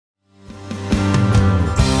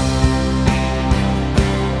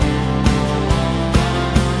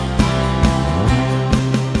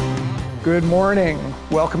Good morning.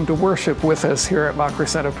 Welcome to worship with us here at La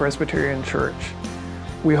Crescenta Presbyterian Church.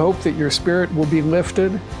 We hope that your spirit will be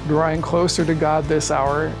lifted, drawing closer to God this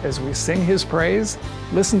hour as we sing His praise,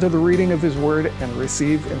 listen to the reading of His Word, and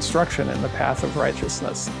receive instruction in the path of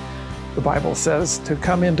righteousness. The Bible says to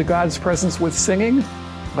come into God's presence with singing.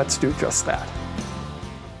 Let's do just that.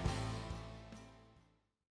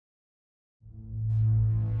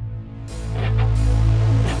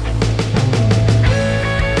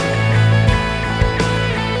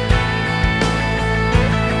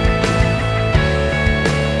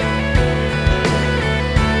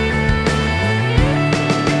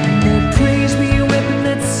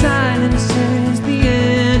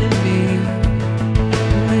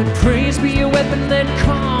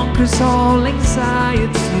 All anxiety,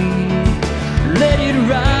 let it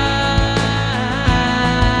rise,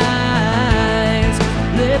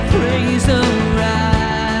 let praise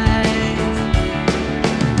arise.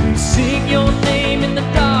 We sing your name in the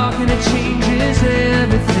dark and it changes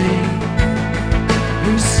everything.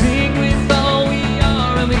 We sing with all we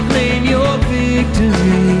are and we claim your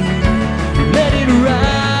victory. Let it rise,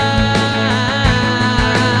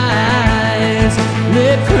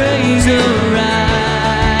 let praise arise.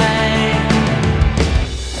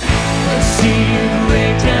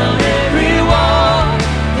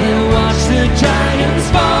 Giants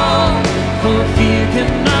fall, for fear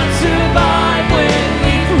cannot survive when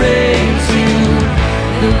we praise you.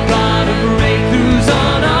 The God of breakthroughs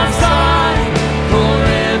on our side,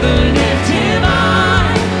 forever lift Him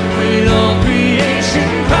high. With all creation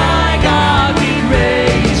cry, God, we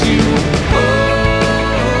praise you. Oh,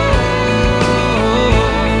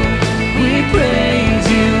 we praise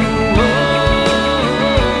you. Oh,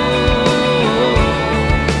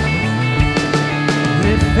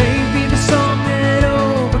 let faith be the song that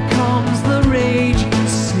overcomes the raging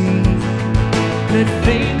sea. Let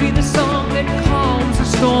faith be the song that calms the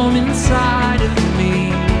storm inside of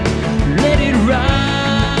me. Let it rise,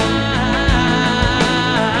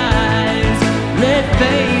 let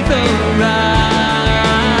faith arise.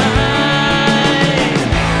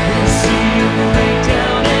 We'll see you break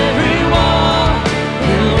down every wall.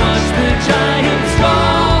 We'll watch the giants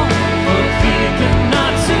fall, for fear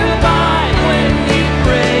cannot survive when we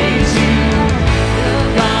praise you. The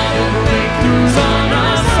God of breakthroughs on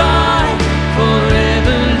our side,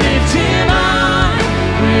 forever lift Him high.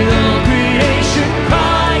 With all creation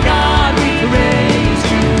cry, God, we praise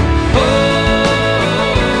you. Oh,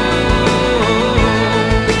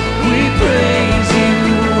 we praise you.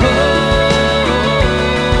 Oh,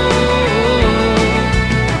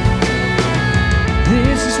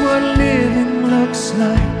 this is what living looks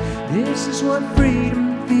like. This is what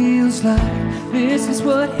freedom feels like. This is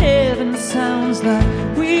what heaven sounds like.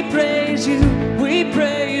 We praise you, we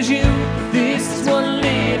praise you. This is what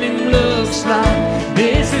living looks like.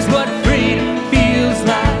 This is what freedom feels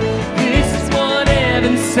like. This is what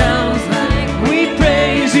heaven sounds like. We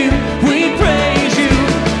praise you, we praise you.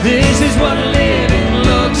 This is what living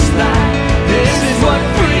looks like. This is what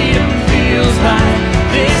freedom feels like.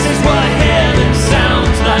 This is what heaven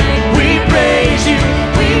sounds like. We praise you,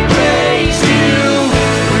 we praise you.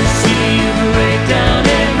 We'll see you break down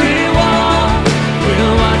every wall.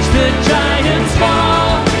 We'll watch the giants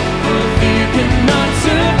fall, for fear cannot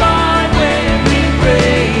survive when we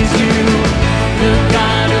praise you. The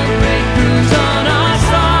God of breakthroughs on our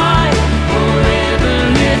side, forever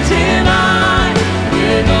lift Him high.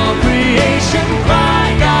 With all creation cry,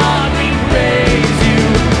 God, we praise you.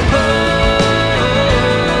 Oh,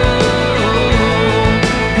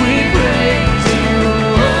 we praise you.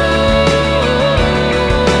 Oh,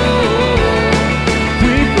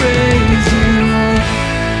 we praise you.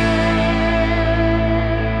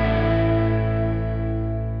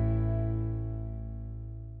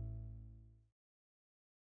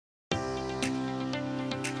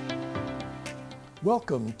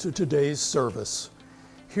 Welcome to today's service.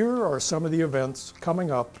 Here are some of the events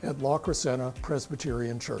coming up at La Crescenta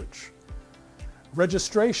Presbyterian Church.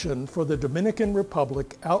 Registration for the Dominican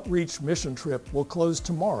Republic Outreach Mission Trip will close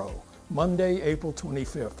tomorrow, Monday, April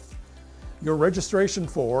 25th. Your registration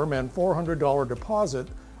form and $400 deposit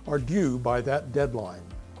are due by that deadline.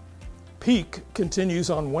 Peak continues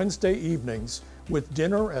on Wednesday evenings with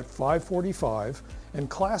dinner at 5:45 and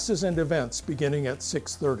classes and events beginning at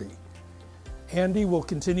 6:30. Andy will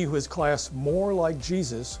continue his class More Like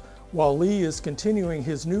Jesus, while Lee is continuing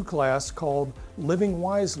his new class called Living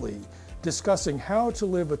Wisely, discussing how to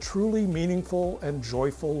live a truly meaningful and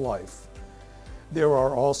joyful life. There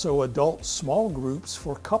are also adult small groups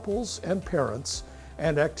for couples and parents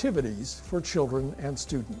and activities for children and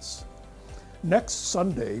students. Next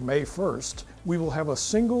Sunday, May 1st, we will have a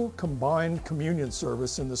single combined communion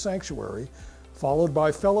service in the sanctuary, followed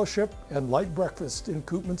by fellowship and light breakfast in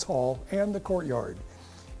Koopmans Hall and the courtyard.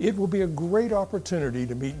 It will be a great opportunity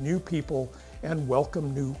to meet new people and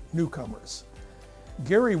welcome newcomers.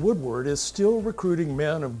 Gary Woodward is still recruiting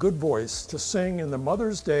men of good voice to sing in the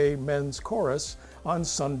Mother's Day Men's Chorus on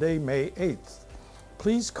Sunday, May 8th.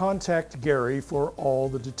 Please contact Gary for all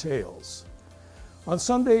the details. On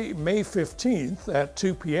Sunday, May 15th at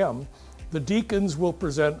 2 p.m., the deacons will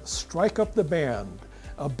present Strike Up the Band,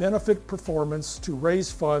 a benefit performance to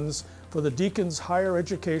raise funds for the Deacons Higher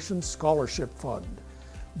Education Scholarship Fund.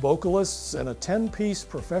 Vocalists and a 10-piece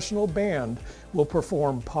professional band will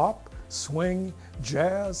perform pop, swing,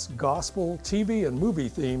 jazz, gospel, TV, and movie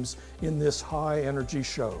themes in this high-energy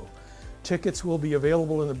show. Tickets will be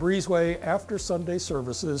available in the breezeway after Sunday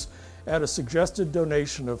services at a suggested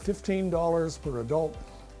donation of $15 per adult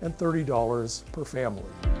and $30 per family.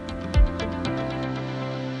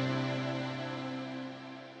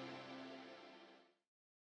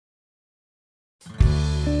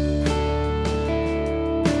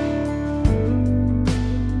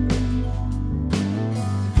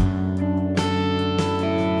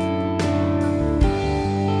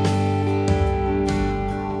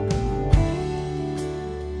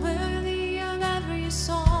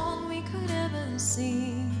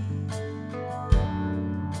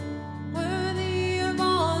 Worthy of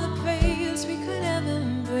all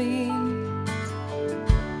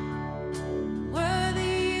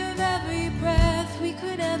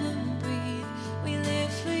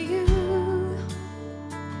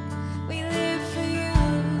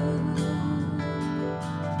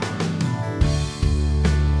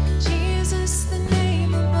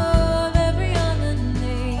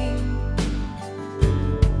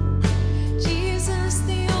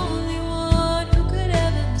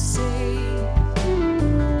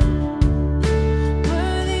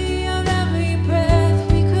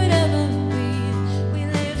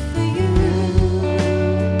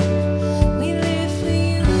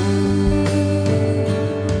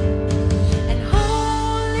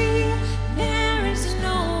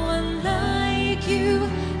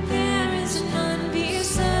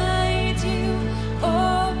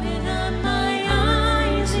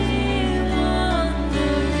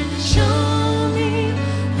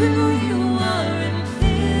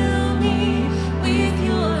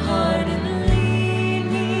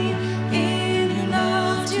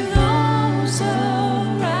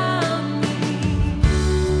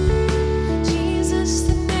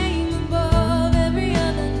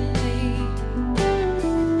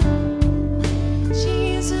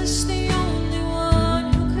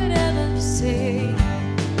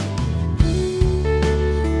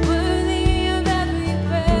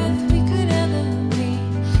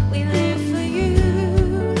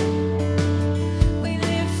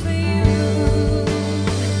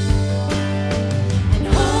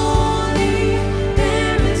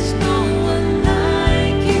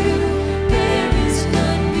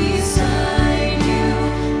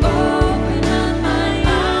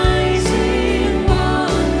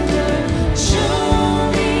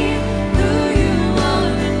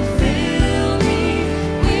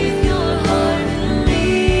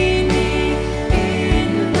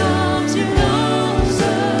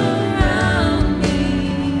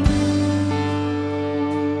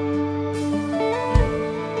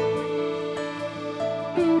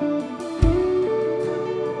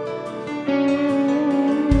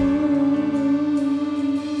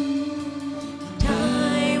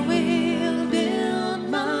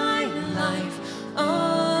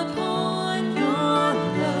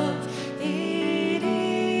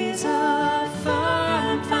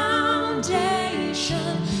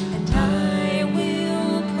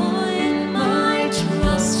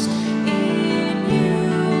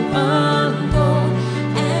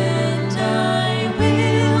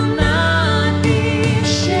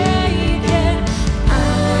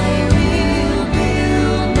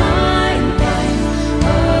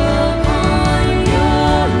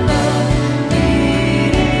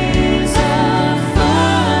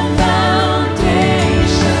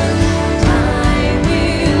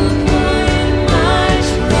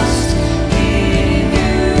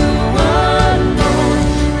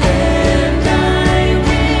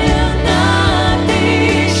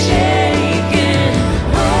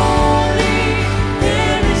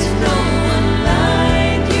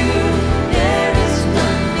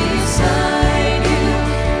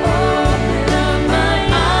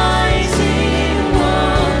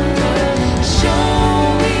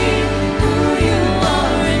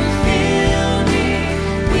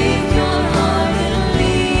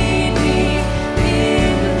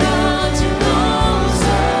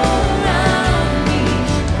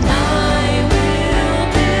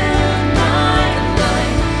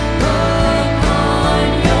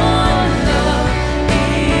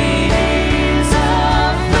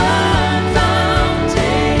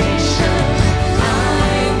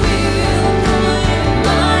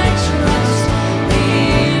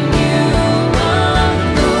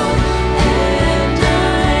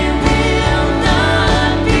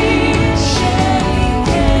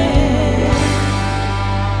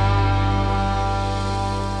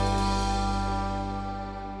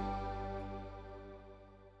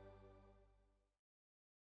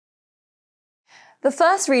The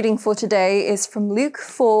first reading for today is from Luke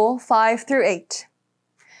 4, 5 through 8.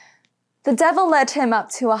 The devil led him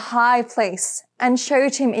up to a high place and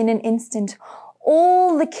showed him in an instant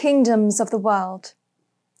all the kingdoms of the world.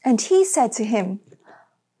 And he said to him,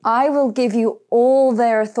 I will give you all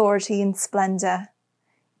their authority and splendor.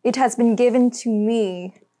 It has been given to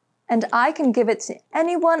me, and I can give it to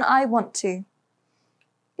anyone I want to.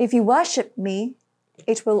 If you worship me,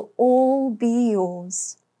 it will all be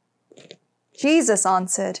yours. Jesus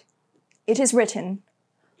answered, It is written,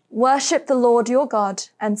 worship the Lord your God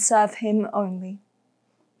and serve him only.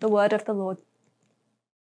 The word of the Lord.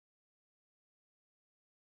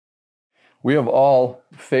 We have all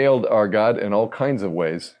failed our God in all kinds of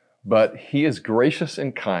ways, but he is gracious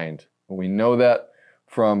and kind. We know that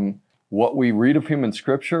from what we read of him in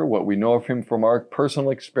Scripture, what we know of him from our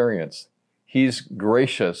personal experience. He's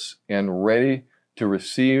gracious and ready to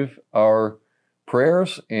receive our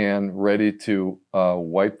prayers and ready to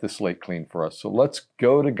wipe the slate clean for us. So let's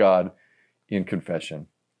go to God in confession.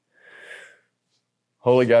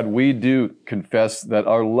 Holy God, we do confess that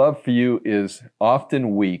our love for you is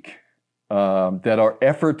often weak, that our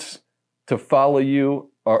efforts to follow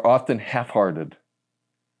you are often half-hearted.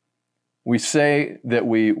 We say that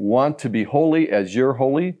we want to be holy as you're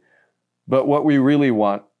holy, but what we really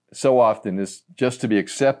want so often is just to be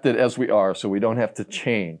accepted as we are so we don't have to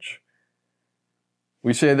change.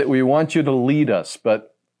 We say that we want you to lead us,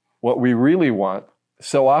 but what we really want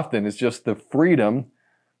so often is just the freedom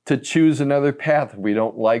to choose another path if we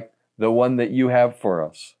don't like the one that you have for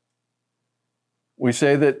us. We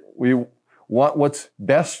say that we want what's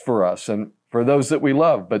best for us and for those that we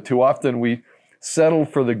love, but too often we settle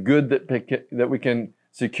for the good that we can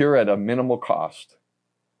secure at a minimal cost.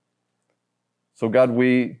 So God,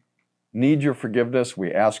 we need your forgiveness.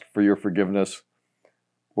 We ask for your forgiveness.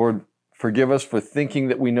 Lord, forgive us for thinking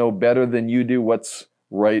that we know better than you do what's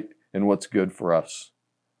right and what's good for us.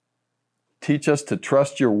 Teach us to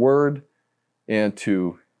trust your word and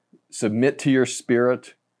to submit to your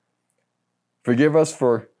Spirit. Forgive us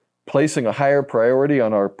for placing a higher priority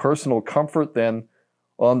on our personal comfort than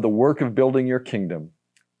on the work of building your kingdom.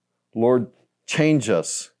 Lord, change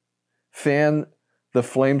us. Fan the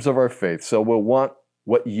flames of our faith so we'll want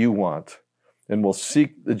what you want, and we'll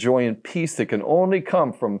seek the joy and peace that can only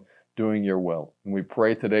come from doing your will. And we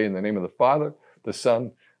pray today in the name of the Father, the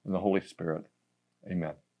Son, and the Holy Spirit.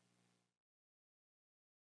 Amen.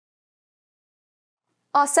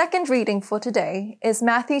 Our second reading for today is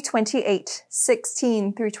Matthew 28,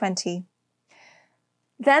 16 through 20.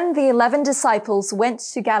 Then the 11 disciples went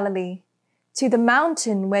to Galilee, to the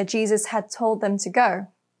mountain where Jesus had told them to go.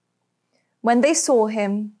 When they saw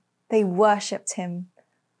him, they worshipped him,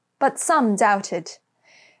 but some doubted.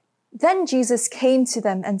 Then Jesus came to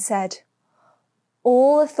them and said,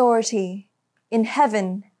 All authority in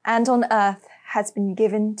heaven and on earth has been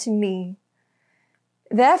given to me.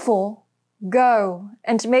 Therefore, go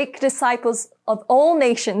and make disciples of all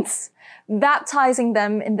nations, baptizing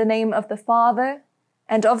them in the name of the Father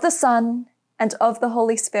and of the Son and of the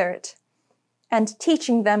Holy Spirit, and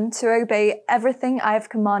teaching them to obey everything I have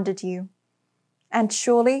commanded you. And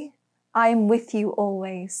surely I am with you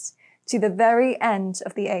always, to the very end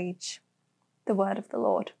of the age. The word of the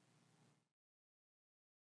Lord.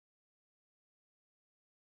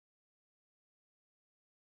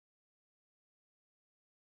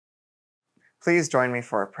 Please join me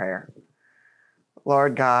for a prayer.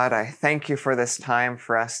 Lord God, I thank you for this time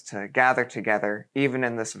for us to gather together, even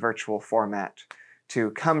in this virtual format,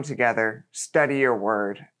 to come together, study your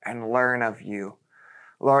word, and learn of you.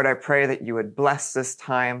 Lord, I pray that you would bless this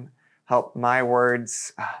time, help my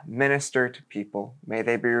words minister to people. May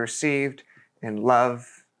they be received in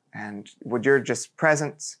love, and would your just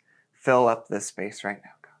presence fill up this space right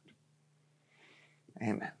now, God.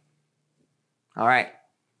 Amen. All right,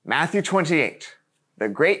 Matthew 28, the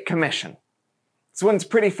Great Commission. This one's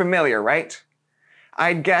pretty familiar, right?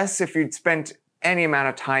 I'd guess if you'd spent any amount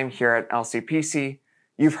of time here at LCPC,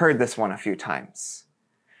 you've heard this one a few times.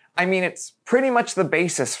 I mean, it's pretty much the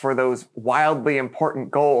basis for those wildly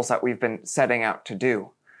important goals that we've been setting out to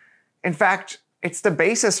do. In fact, it's the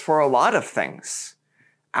basis for a lot of things.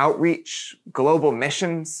 Outreach, global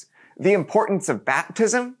missions, the importance of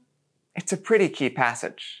baptism. It's a pretty key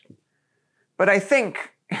passage. But I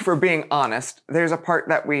think, if we're being honest, there's a part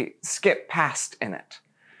that we skip past in it.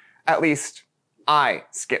 At least, I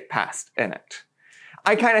skip past in it.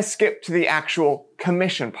 I kind of skip to the actual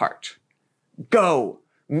commission part. Go,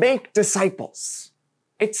 make disciples.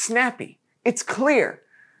 It's snappy, it's clear,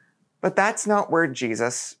 but that's not where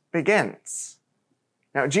Jesus begins.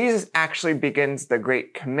 Now, Jesus actually begins the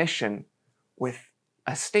Great Commission with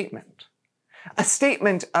a statement. a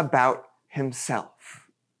statement about himself.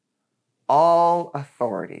 All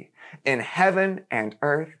authority in heaven and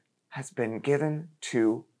earth has been given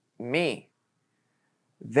to me.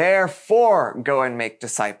 Therefore, go and make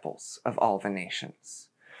disciples of all the nations.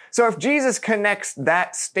 So if Jesus connects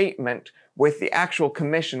that statement with the actual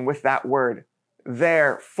commission, with that word,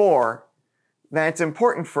 therefore, then it's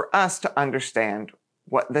important for us to understand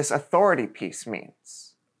what this authority piece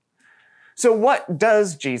means. So what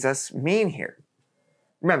does Jesus mean here?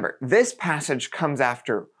 Remember, this passage comes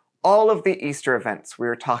after all of the Easter events we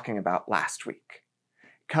were talking about last week.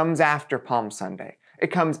 It comes after Palm Sunday.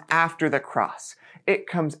 It comes after the cross. It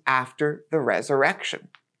comes after the resurrection.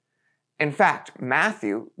 In fact,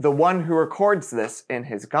 Matthew, the one who records this in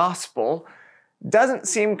his gospel, doesn't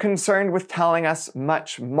seem concerned with telling us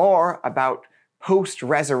much more about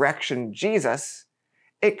post-resurrection Jesus,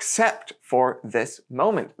 except for this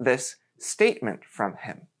moment, this statement from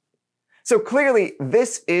him. So clearly,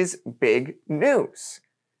 this is big news.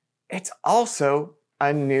 It's also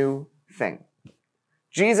a new thing.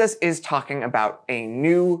 Jesus is talking about a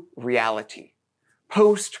new reality,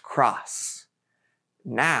 post-cross.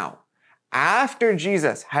 Now, after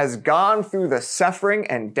Jesus has gone through the suffering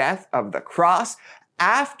and death of the cross,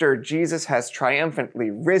 after Jesus has triumphantly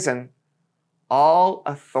risen, all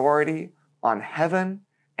authority on heaven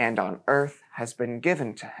and on earth has been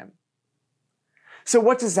given to him. So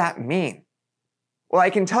what does that mean? Well, I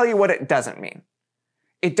can tell you what it doesn't mean.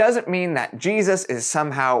 It doesn't mean that Jesus is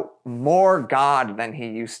somehow more God than he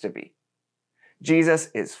used to be. Jesus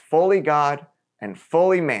is fully God and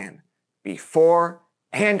fully man before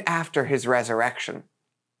and after his resurrection.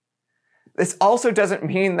 This also doesn't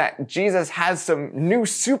mean that Jesus has some new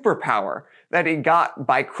superpower that he got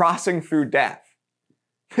by crossing through death.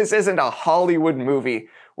 This isn't a Hollywood movie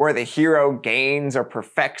where the hero gains or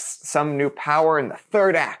perfects some new power in the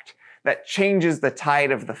third act that changes the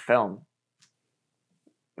tide of the film.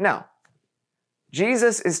 No.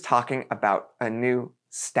 Jesus is talking about a new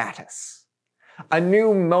status, a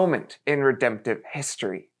new moment in redemptive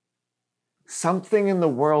history. Something in the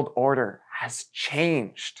world order has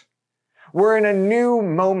changed. We're in a new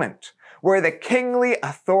moment where the kingly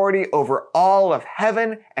authority over all of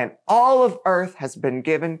heaven and all of earth has been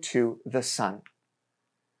given to the Son.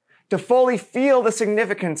 To fully feel the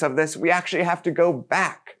significance of this, we actually have to go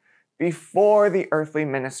back before the earthly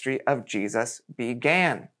ministry of Jesus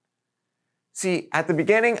began. See, at the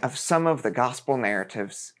beginning of some of the gospel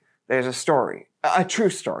narratives, there's a story, a true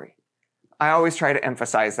story. I always try to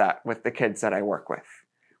emphasize that with the kids that I work with.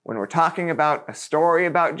 When we're talking about a story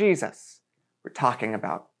about Jesus, we're talking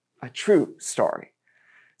about a true story.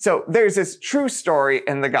 So there's this true story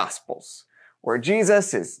in the Gospels where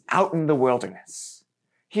Jesus is out in the wilderness.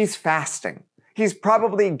 He's fasting. He's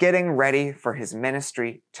probably getting ready for his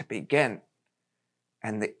ministry to begin.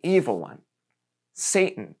 And the evil one,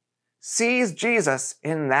 Satan, sees Jesus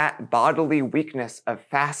in that bodily weakness of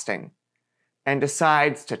fasting and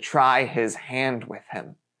decides to try his hand with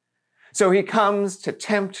him. So he comes to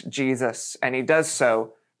tempt Jesus, and he does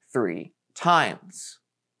so 3 times.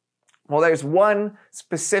 Well, there's one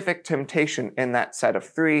specific temptation in that set of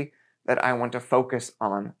 3 that I want to focus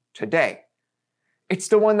on today. It's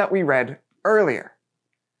the one that we read earlier.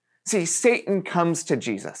 See, Satan comes to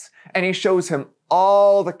Jesus, and he shows him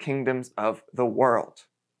all the kingdoms of the world,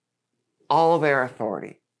 all their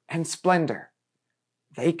authority and splendor.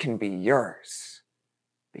 They can be yours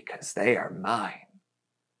because they are mine.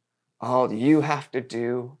 All you have to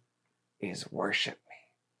do is worship me.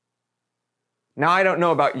 Now, I don't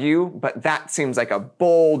know about you, but that seems like a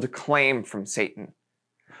bold claim from Satan.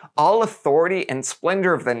 All authority and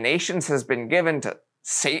splendor of the nations has been given to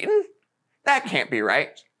Satan? That can't be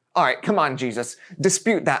right. All right, come on, Jesus,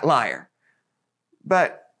 dispute that liar.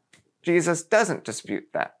 But Jesus doesn't dispute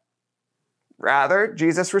that. Rather,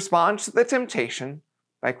 Jesus responds to the temptation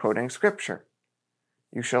by quoting scripture.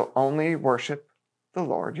 You shall only worship the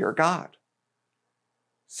Lord your God.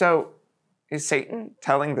 So, is Satan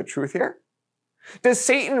telling the truth here? Does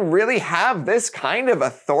Satan really have this kind of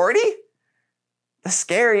authority? The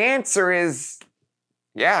scary answer is,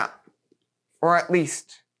 yeah, or at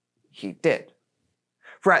least he did.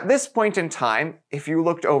 For at this point in time, if you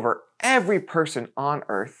looked over every person on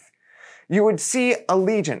earth, you would see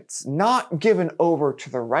allegiance not given over to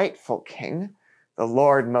the rightful king, the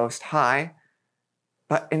Lord Most High,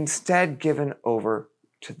 but instead given over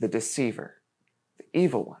to the deceiver, the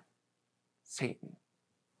evil one, Satan.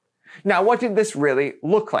 Now, what did this really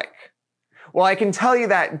look like? Well, I can tell you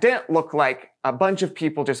that it didn't look like a bunch of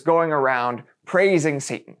people just going around praising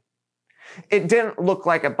Satan. It didn't look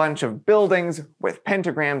like a bunch of buildings with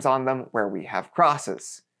pentagrams on them where we have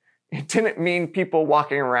crosses. It didn't mean people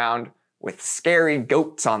walking around with scary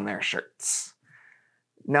goats on their shirts.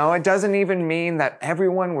 No, it doesn't even mean that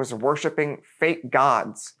everyone was worshiping fake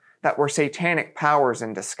gods that were satanic powers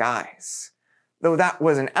in disguise, though that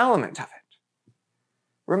was an element of it.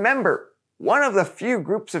 Remember, one of the few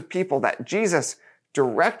groups of people that Jesus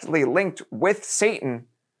directly linked with Satan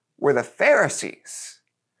were the Pharisees,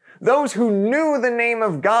 those who knew the name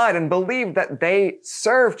of God and believed that they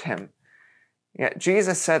served him. Yet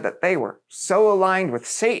Jesus said that they were so aligned with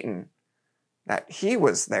Satan that he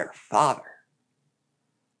was their father.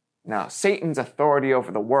 Now, Satan's authority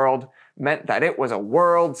over the world meant that it was a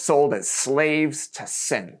world sold as slaves to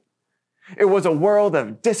sin. It was a world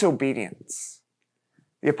of disobedience.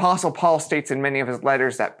 The Apostle Paul states in many of his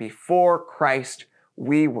letters that before Christ,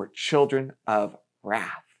 we were children of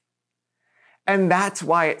wrath. And that's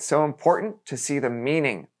why it's so important to see the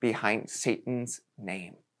meaning behind Satan's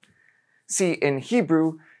name. See, in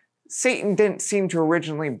Hebrew, Satan didn't seem to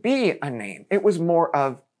originally be a name. It was more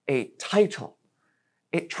of a title.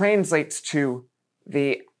 It translates to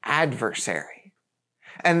the adversary.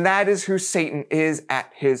 And that is who Satan is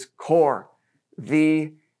at his core,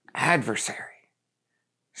 the adversary.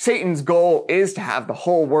 Satan's goal is to have the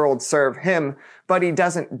whole world serve him, but he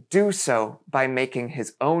doesn't do so by making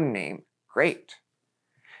his own name great.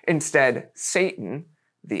 Instead, Satan,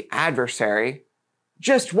 the adversary,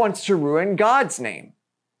 just wants to ruin God's name.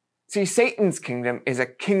 See, Satan's kingdom is a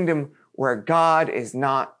kingdom where God is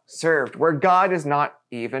not served, where God is not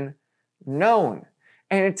even known.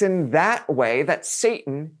 And it's in that way that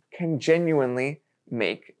Satan can genuinely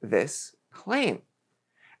make this claim.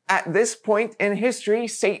 At this point in history,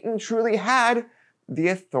 Satan truly had the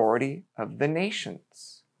authority of the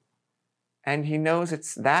nations. And he knows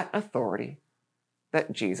it's that authority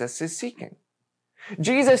that Jesus is seeking.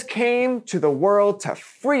 Jesus came to the world to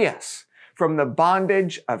free us from the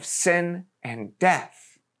bondage of sin and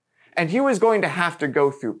death. And he was going to have to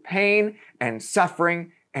go through pain and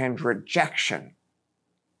suffering and rejection.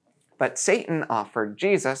 But Satan offered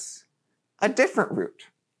Jesus a different route.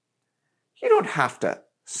 You don't have to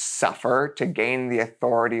suffer to gain the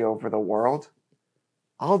authority over the world.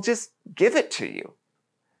 I'll just give it to you.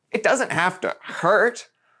 It doesn't have to hurt.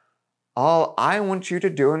 All I want you to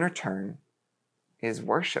do in return is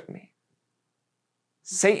worship me.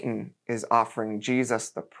 Satan is offering Jesus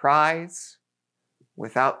the prize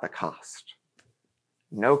without the cost.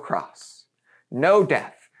 No cross, no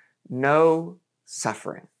death, no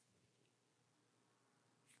suffering.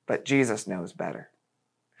 But Jesus knows better.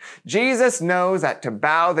 Jesus knows that to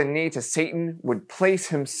bow the knee to Satan would place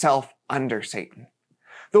himself under Satan.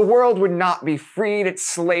 The world would not be freed, its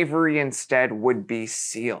slavery instead would be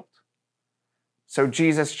sealed. So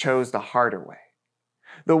Jesus chose the harder way,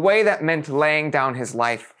 the way that meant laying down his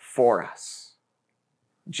life for us.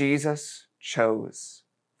 Jesus chose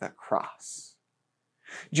the cross.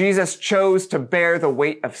 Jesus chose to bear the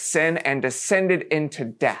weight of sin and descended into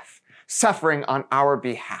death, suffering on our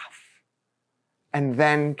behalf. And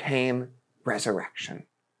then came resurrection.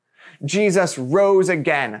 Jesus rose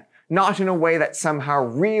again, not in a way that somehow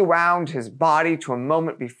rewound his body to a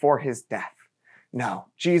moment before his death. No,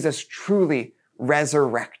 Jesus truly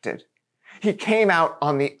resurrected. He came out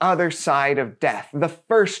on the other side of death, the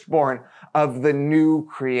firstborn of the new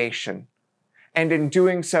creation. And in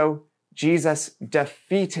doing so, Jesus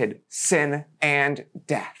defeated sin and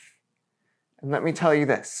death. And let me tell you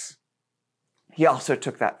this, he also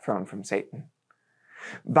took that throne from Satan.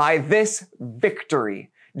 By this victory,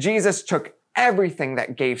 Jesus took everything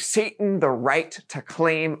that gave Satan the right to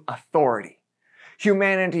claim authority.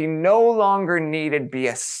 Humanity no longer needed be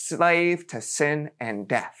a slave to sin and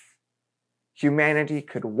death. Humanity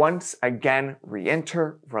could once again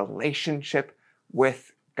re-enter relationship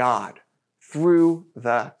with God through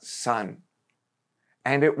the Son.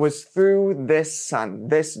 And it was through this Son,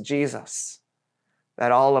 this Jesus,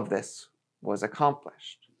 that all of this was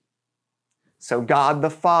accomplished. So God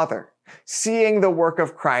the Father, seeing the work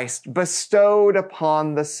of Christ, bestowed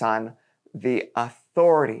upon the Son the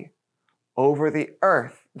authority over the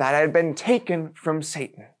earth that had been taken from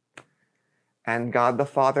Satan. And God the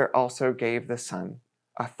Father also gave the Son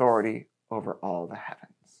authority over all the heavens.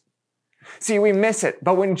 See, we miss it,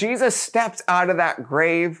 but when Jesus steps out of that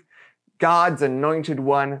grave, God's anointed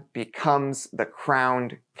one becomes the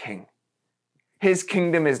crowned king. His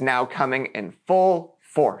kingdom is now coming in full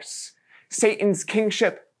force. Satan's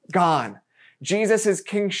kingship gone. Jesus'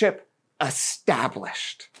 kingship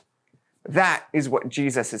established. That is what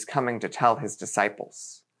Jesus is coming to tell his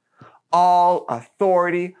disciples. All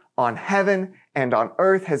authority on heaven and on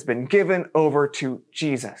earth has been given over to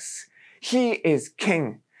Jesus. He is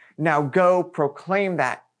king. Now go proclaim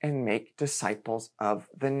that and make disciples of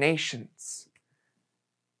the nations.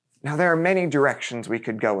 Now, there are many directions we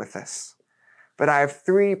could go with this, but I have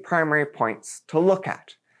 3 primary points to look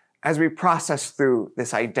at as we process through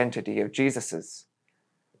this identity of Jesus's.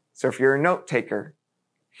 So if you're a note taker,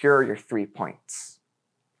 here are your 3 points.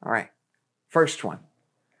 All right, first one,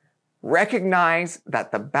 recognize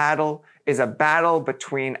that the battle is a battle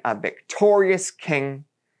between a victorious king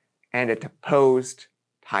and a deposed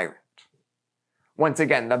tyrant. Once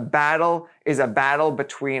again, the battle is a battle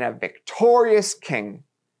between a victorious king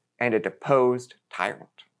and a deposed tyrant.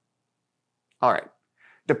 All right,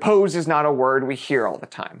 deposed is not a word we hear all the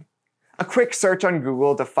time. A quick search on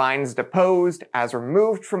Google defines deposed as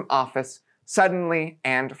removed from office suddenly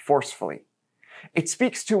and forcefully. It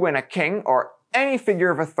speaks to when a king or any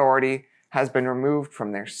figure of authority has been removed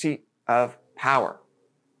from their seat of power.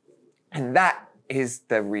 And that is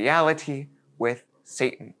the reality with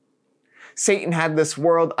Satan. Satan had this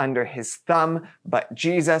world under his thumb, but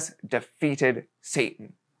Jesus defeated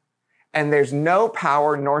Satan. And there's no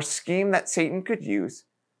power nor scheme that Satan could use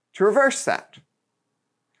to reverse that.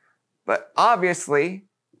 But obviously,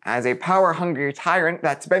 as a power-hungry tyrant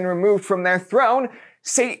that's been removed from their throne,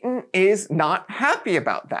 Satan is not happy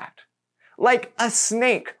about that. Like a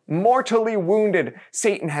snake mortally wounded,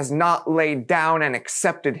 Satan has not laid down and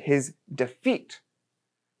accepted his defeat.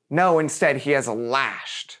 No, instead he has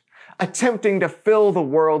lashed, attempting to fill the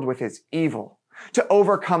world with his evil, to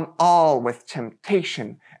overcome all with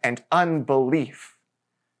temptation and unbelief.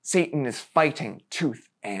 Satan is fighting tooth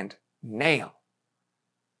and nail.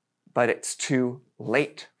 But it's too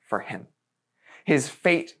late for him. His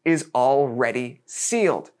fate is already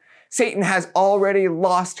sealed. Satan has already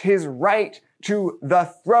lost his right to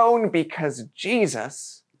the throne because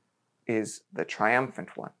Jesus is the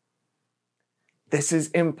triumphant one. This is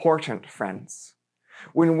important, friends.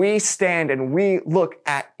 When we stand and we look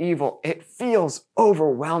at evil, it feels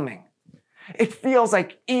overwhelming. It feels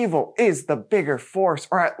like evil is the bigger force,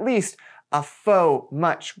 or at least a foe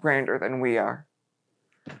much grander than we are.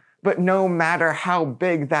 But no matter how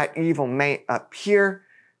big that evil may appear,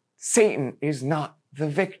 Satan is not the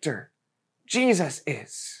victor. Jesus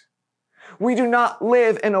is. We do not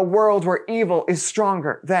live in a world where evil is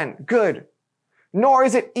stronger than good, nor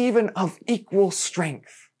is it even of equal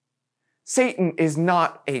strength. Satan is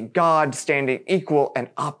not a God standing equal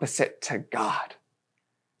and opposite to God.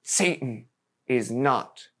 Satan is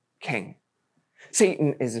not king.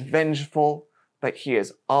 Satan is vengeful, but he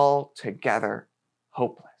is altogether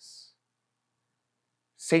hopeless.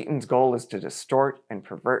 Satan's goal is to distort and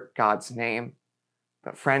pervert God's name.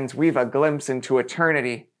 But friends, we've a glimpse into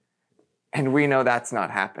eternity, and we know that's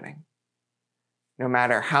not happening. No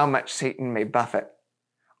matter how much Satan may buffet,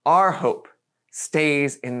 our hope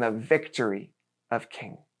stays in the victory of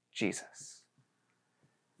King Jesus.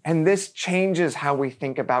 And this changes how we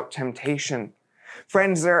think about temptation.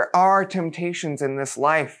 Friends, there are temptations in this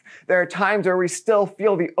life. There are times where we still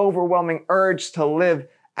feel the overwhelming urge to live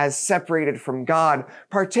as separated from God,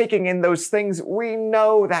 partaking in those things we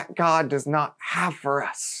know that God does not have for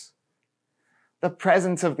us. The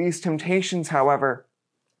presence of these temptations, however,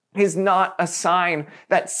 is not a sign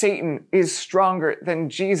that Satan is stronger than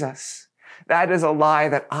Jesus. That is a lie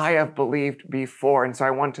that I have believed before, and so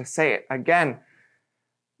I want to say it again.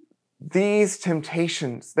 These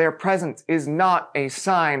temptations, their presence is not a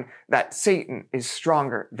sign that Satan is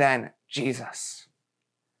stronger than Jesus.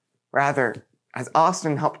 Rather, as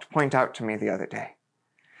Austin helped point out to me the other day,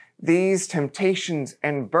 these temptations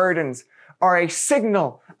and burdens are a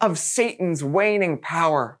signal of Satan's waning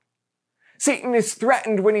power. Satan is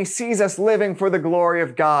threatened when he sees us living for the glory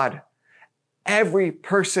of God. Every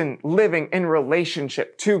person living in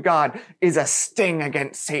relationship to God is a sting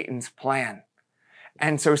against Satan's plan.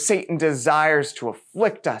 And so Satan desires to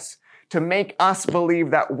afflict us, to make us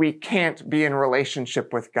believe that we can't be in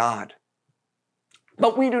relationship with God.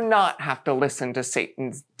 But we do not have to listen to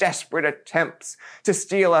Satan's desperate attempts to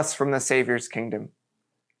steal us from the Savior's kingdom.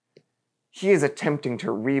 He is attempting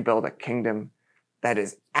to rebuild a kingdom that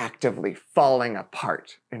is actively falling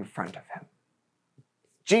apart in front of him.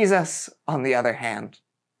 Jesus, on the other hand,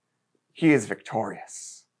 he is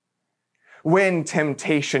victorious. When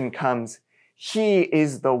temptation comes, he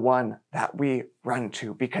is the one that we run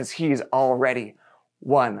to because he's already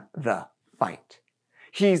won the fight.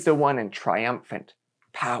 He's the one in triumphant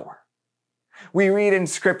power. We read in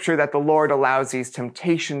Scripture that the Lord allows these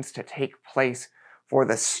temptations to take place for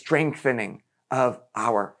the strengthening of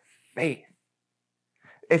our faith.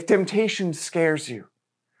 If temptation scares you,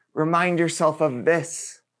 remind yourself of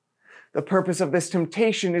this. The purpose of this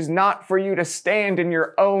temptation is not for you to stand in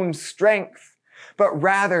your own strength, but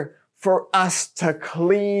rather for us to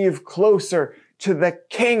cleave closer to the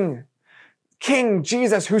King, King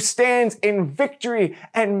Jesus, who stands in victory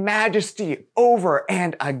and majesty over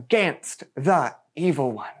and against the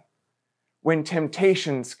evil one. When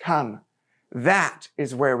temptations come, that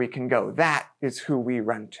is where we can go. That is who we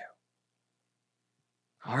run to.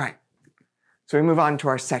 All right, so we move on to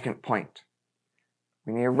our second point.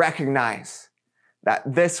 We need to recognize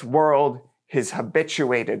that this world is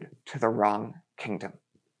habituated to the wrong kingdom.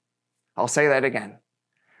 I'll say that again.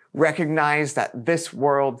 Recognize that this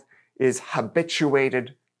world is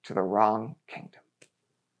habituated to the wrong kingdom.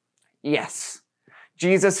 Yes,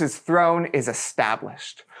 Jesus' throne is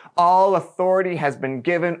established. All authority has been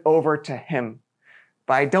given over to him.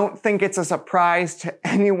 But I don't think it's a surprise to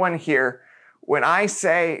anyone here when I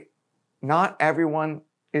say not everyone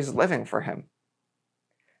is living for him.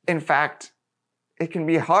 In fact, it can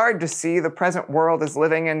be hard to see the present world as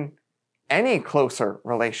living in any closer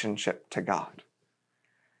relationship to God.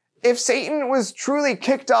 If Satan was truly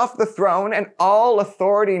kicked off the throne and all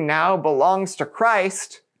authority now belongs to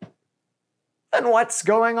Christ, then what's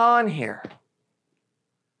going on here?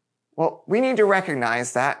 Well, we need to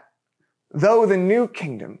recognize that though the new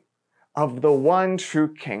kingdom of the one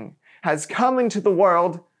true King has come into the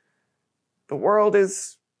world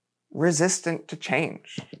is resistant to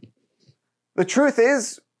change. The truth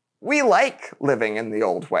is, we like living in the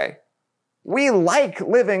old way. We like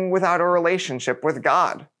living without a relationship with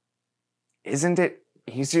God. Isn't it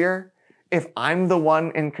easier if I'm the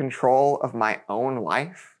one in control of my own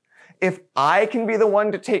life? If I can be the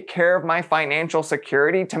one to take care of my financial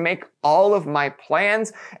security, to make all of my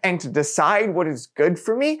plans, and to decide what is good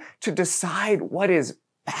for me, to decide what is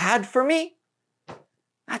bad for me?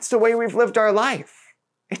 That's the way we've lived our life.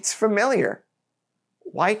 It's familiar.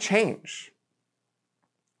 Why change?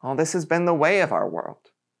 Well, this has been the way of our world.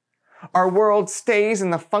 Our world stays in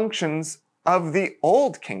the functions of the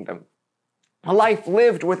old kingdom, a life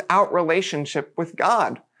lived without relationship with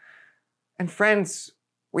God. And friends,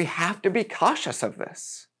 we have to be cautious of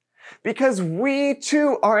this because we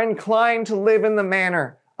too are inclined to live in the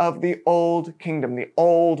manner of the old kingdom, the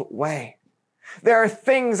old way. There are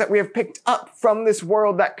things that we have picked up from this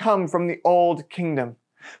world that come from the old kingdom.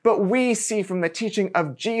 But we see from the teaching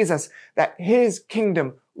of Jesus that his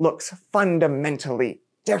kingdom looks fundamentally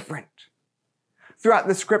different. Throughout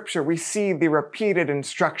the scripture, we see the repeated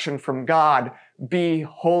instruction from God, be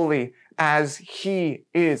holy as he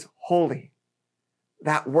is holy.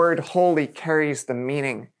 That word holy carries the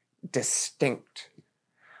meaning distinct.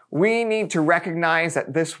 We need to recognize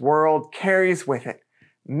that this world carries with it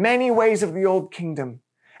many ways of the old kingdom,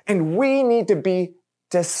 and we need to be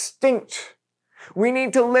distinct. We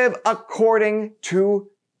need to live according to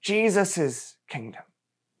Jesus' kingdom.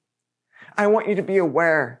 I want you to be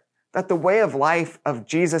aware that the way of life of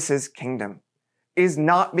Jesus' kingdom is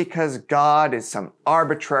not because God is some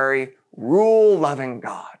arbitrary, rule-loving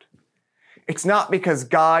God. It's not because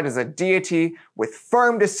God is a deity with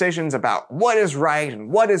firm decisions about what is right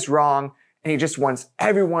and what is wrong, and he just wants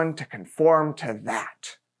everyone to conform to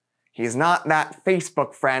that. He's not that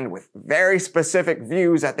Facebook friend with very specific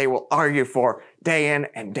views that they will argue for day in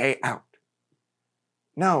and day out.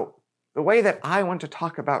 No, the way that I want to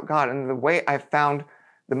talk about God and the way I've found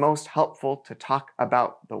the most helpful to talk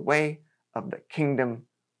about the way of the kingdom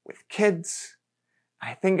with kids,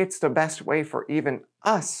 I think it's the best way for even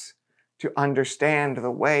us to understand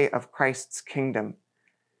the way of Christ's kingdom,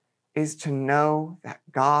 is to know that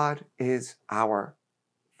God is our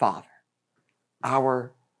Father,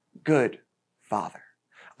 our good Father,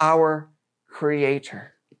 our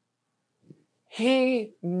Creator.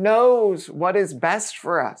 He knows what is best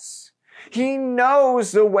for us. He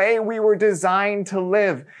knows the way we were designed to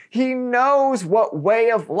live. He knows what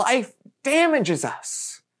way of life damages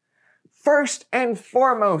us. First and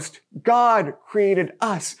foremost, God created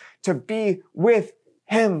us to be with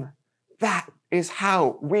him. That is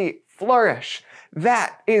how we flourish.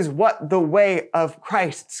 That is what the way of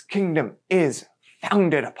Christ's kingdom is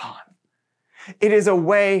founded upon. It is a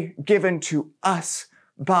way given to us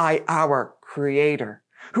by our Creator,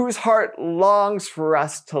 whose heart longs for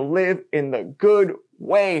us to live in the good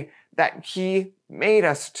way that he made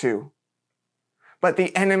us to. But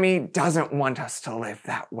the enemy doesn't want us to live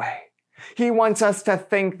that way. He wants us to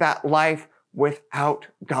think that life without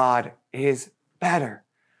God is better.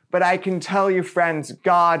 But I can tell you, friends,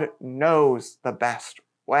 God knows the best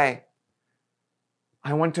way.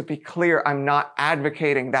 I want to be clear, I'm not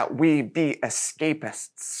advocating that we be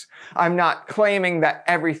escapists. I'm not claiming that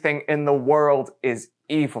everything in the world is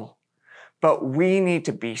evil. But we need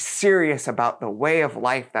to be serious about the way of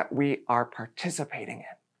life that we are participating in.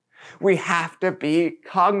 We have to be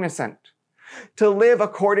cognizant. To live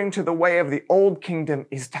according to the way of the old kingdom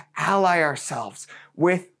is to ally ourselves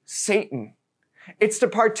with Satan. It's to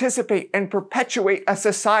participate and perpetuate a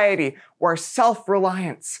society where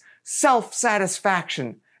self-reliance,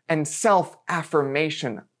 self-satisfaction, and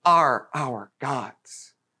self-affirmation are our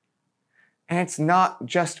gods. And it's not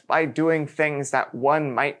just by doing things that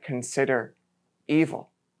one might consider evil.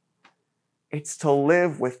 It's to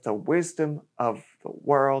live with the wisdom of the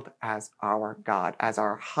world as our God, as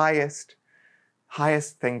our highest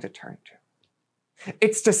thing to turn to.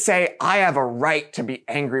 It's to say, I have a right to be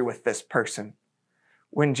angry with this person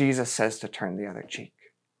when Jesus says to turn the other cheek.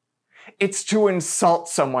 It's to insult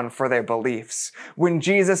someone for their beliefs when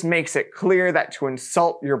Jesus makes it clear that to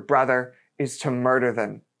insult your brother is to murder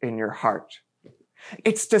them in your heart.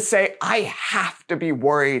 It's to say, I have to be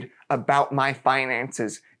worried about my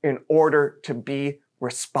finances in order to be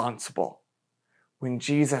responsible when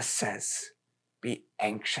Jesus says, be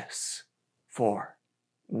anxious for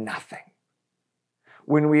nothing.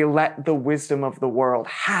 When we let the wisdom of the world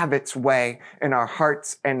have its way in our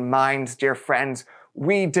hearts and minds, dear friends,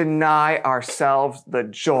 we deny ourselves the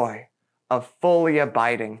joy of fully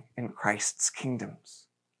abiding in Christ's kingdom.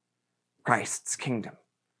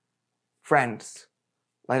 Friends,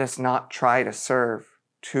 let us not try to serve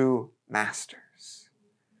two masters.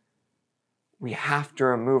 We have to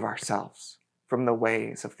remove ourselves from the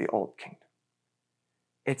ways of the old kingdom.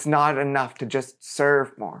 It's not enough to just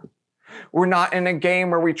serve more. We're not in a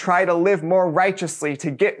game where we try to live more righteously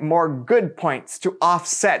to get more good points to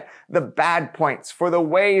offset the bad points for the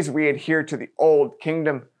ways we adhere to the old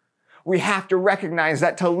kingdom. We have to recognize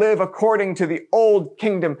that to live according to the old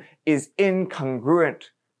kingdom is incongruent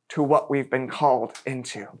to what we've been called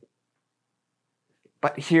into.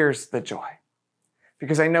 But here's the joy,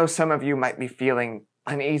 because I know some of you might be feeling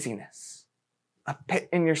uneasiness, a pit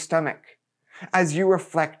in your stomach, as you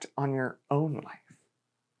reflect on your own life.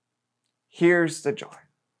 Here's the joy.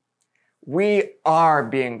 We are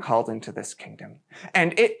being called into this kingdom,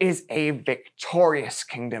 and it is a victorious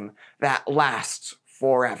kingdom that lasts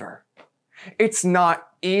forever. It's not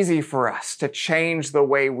easy for us to change the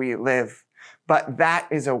way we live, but that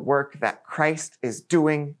is a work that Christ is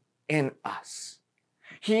doing in us.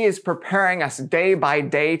 He is preparing us day by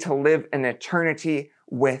day to live in eternity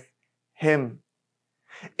with Him.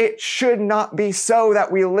 It should not be so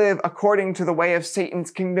that we live according to the way of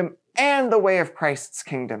Satan's kingdom and the way of Christ's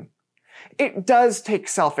kingdom. It does take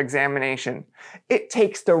self-examination. It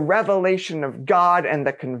takes the revelation of God and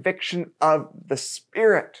the conviction of the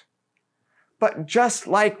Spirit. But just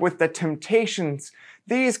like with the temptations,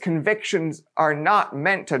 these convictions are not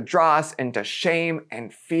meant to draw us into shame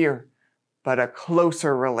and fear, but a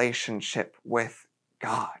closer relationship with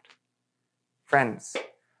God. Friends,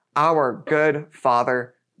 our good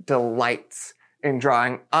Father delights in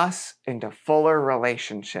drawing us into fuller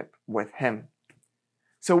relationship with Him.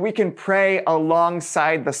 So we can pray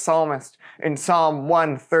alongside the psalmist in Psalm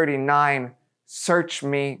 139, "Search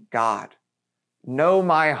me, God, know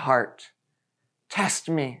my heart, test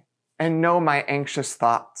me, and know my anxious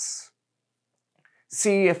thoughts.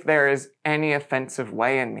 See if there is any offensive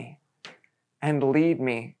way in me, and lead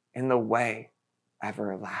me in the way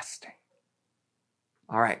everlasting."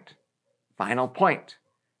 All right, final point,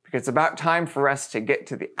 because it's about time for us to get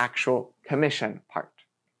to the actual commission part.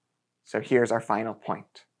 So here's our final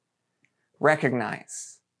point.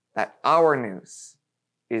 Recognize that our news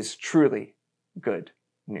is truly good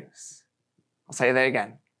news. I'll say that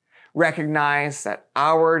again. Recognize that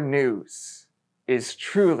our news is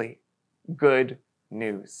truly good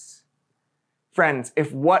news. Friends,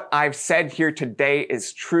 if what I've said here today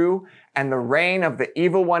is true, and the reign of the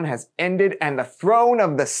evil one has ended, and the throne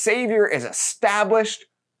of the Savior is established,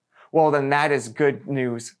 well, then that is good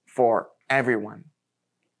news for everyone.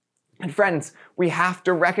 And friends, we have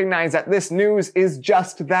to recognize that this news is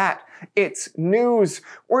just that. It's news.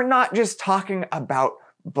 We're not just talking about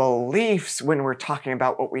beliefs when we're talking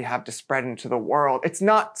about what we have to spread into the world. It's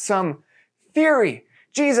not some theory.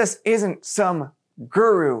 Jesus isn't some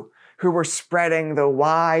guru who we're spreading the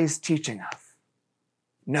wise teaching of.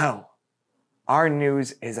 No, our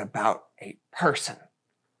news is about a person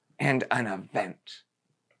and an event.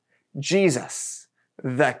 Jesus,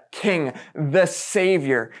 the King, the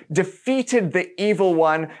Savior, defeated the evil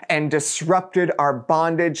one and disrupted our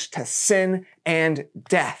bondage to sin and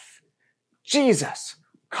death. Jesus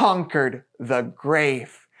conquered the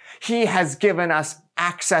grave. He has given us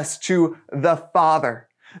access to the Father,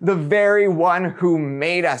 the very one who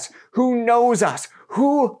made us, who knows us,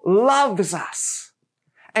 who loves us.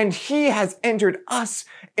 And He has entered us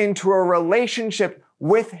into a relationship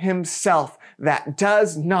with Himself that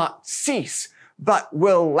does not cease, but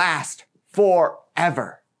will last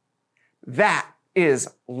forever. That is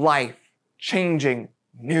life-changing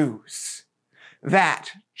news.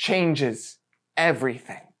 That changes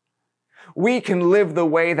everything. We can live the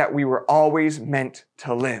way that we were always meant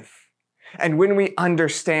to live. And when we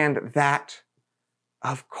understand that,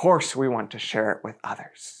 of course we want to share it with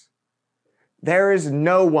others. There is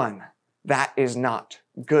no one that is not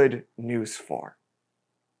good news for.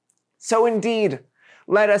 So indeed,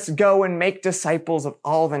 let us go and make disciples of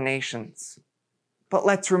all the nations. But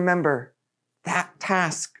let's remember, that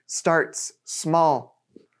task starts small.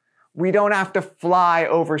 We don't have to fly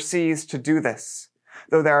overseas to do this,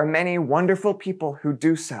 though there are many wonderful people who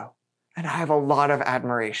do so, and I have a lot of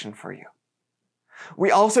admiration for you.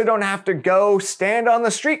 We also don't have to go stand on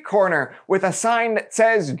the street corner with a sign that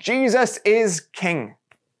says, Jesus is King.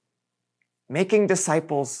 Making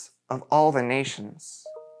disciples of all the nations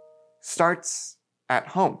starts at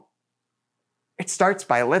home. It starts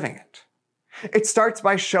by living it. It starts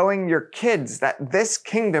by showing your kids that this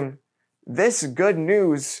kingdom, this good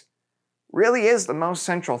news, really is the most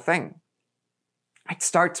central thing. It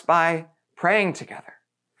starts by praying together,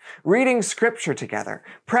 reading scripture together,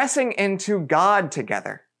 pressing into God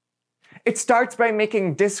together. It starts by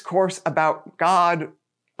making discourse about God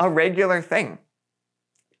a regular thing.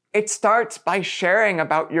 It starts by sharing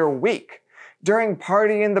about your week during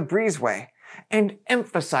Party in the Breezeway and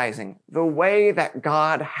emphasizing the way that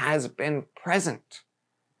God has been present.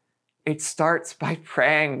 It starts by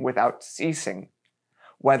praying without ceasing,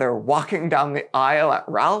 whether walking down the aisle at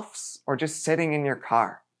Ralph's or just sitting in your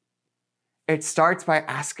car. It starts by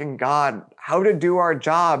asking God how to do our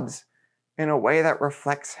jobs in a way that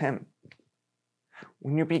reflects Him.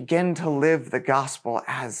 When you begin to live the gospel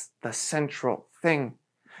as the central thing,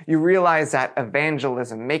 you realize that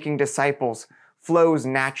evangelism, making disciples, flows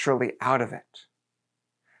naturally out of it.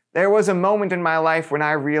 There was a moment in my life when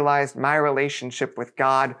I realized my relationship with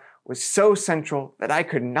God was so central that I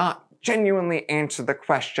could not genuinely answer the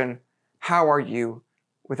question, "How are you?"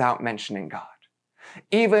 without mentioning God,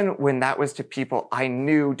 even when that was to people I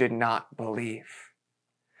knew did not believe.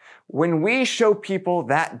 When we show people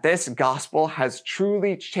that this gospel has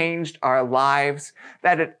truly changed our lives,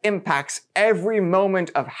 that it impacts every moment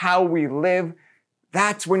of how we live,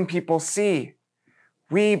 that's when people see.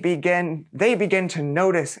 They begin to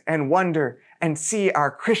notice and wonder and see our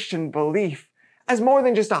Christian belief as more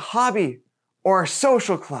than just a hobby or a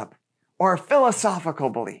social club or a philosophical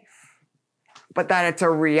belief, but that it's a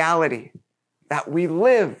reality that we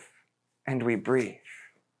live and we breathe.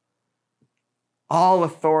 All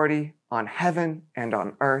authority on heaven and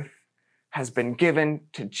on earth has been given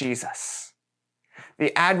to Jesus,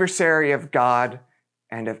 the adversary of God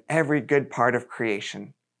and of every good part of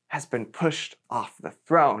creation has been pushed off the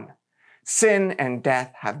throne. Sin and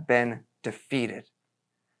death have been defeated.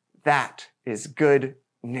 That is good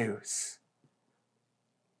news.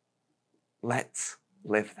 Let's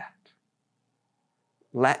live that.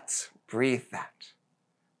 Let's breathe that.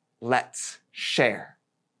 Let's share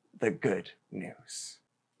the good news.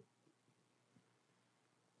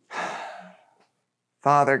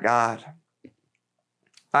 Father God,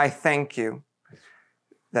 I thank you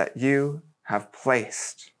that you have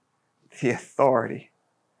placed the authority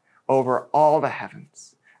over all the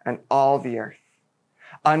heavens and all the earth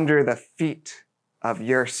under the feet of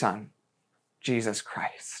your Son, Jesus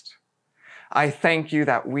Christ. I thank you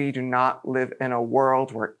that we do not live in a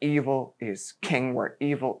world where evil is king, where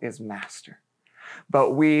evil is master,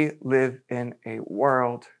 but we live in a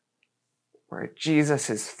world where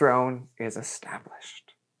Jesus' throne is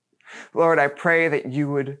established. Lord, I pray that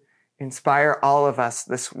you would inspire all of us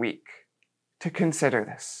this week to consider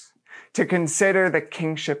this, to consider the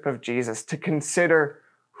kingship of Jesus, to consider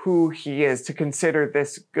who he is, to consider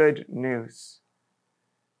this good news,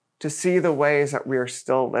 to see the ways that we are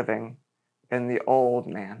still living in the old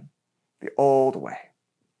man, the old way,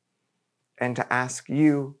 and to ask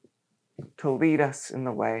you to lead us in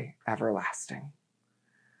the way everlasting.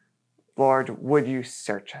 Lord, would you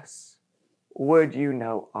search us? Would you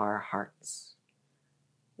know our hearts?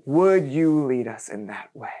 Would you lead us in that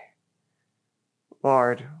way?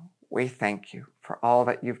 Lord, we thank you for all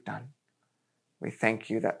that you've done. We thank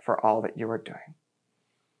you for all that you are doing.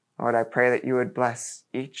 Lord, I pray that you would bless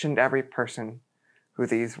each and every person who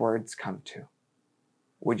these words come to.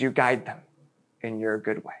 Would you guide them in your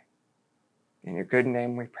good way? In your good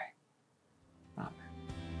name we pray. Amen.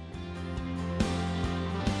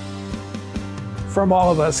 From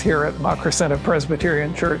all of us here at La Crescenta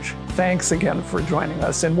Presbyterian Church, thanks again for joining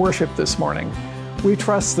us in worship this morning. We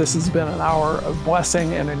trust this has been an hour of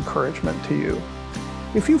blessing and encouragement to you.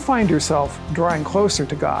 If you find yourself drawing closer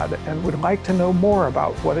to God and would like to know more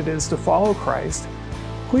about what it is to follow Christ,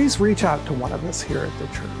 please reach out to one of us here at the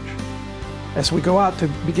church. As we go out to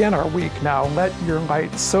begin our week now, let your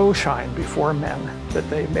light so shine before men that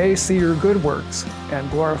they may see your good works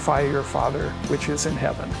and glorify your Father which is in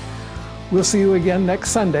heaven. We'll see you again next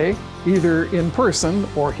Sunday, either in person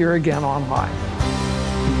or here again online.